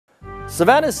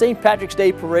Savannah's St. Patrick's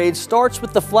Day Parade starts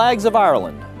with the flags of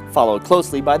Ireland, followed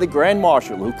closely by the Grand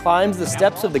Marshal, who climbs the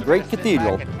steps of the great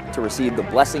cathedral to receive the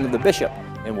blessing of the bishop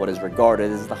in what is regarded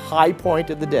as the high point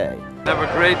of the day. Have a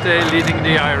great day leading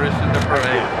the Irish in the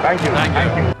parade. Thank you.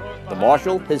 Thank you. The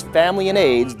Marshal, his family and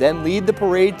aides then lead the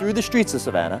parade through the streets of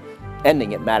Savannah,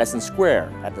 ending at Madison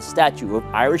Square at the statue of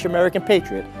Irish-American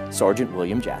patriot Sergeant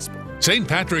William Jasper. St.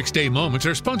 Patrick's Day moments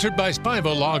are sponsored by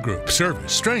Spiva Law Group.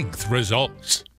 Service, strength, results.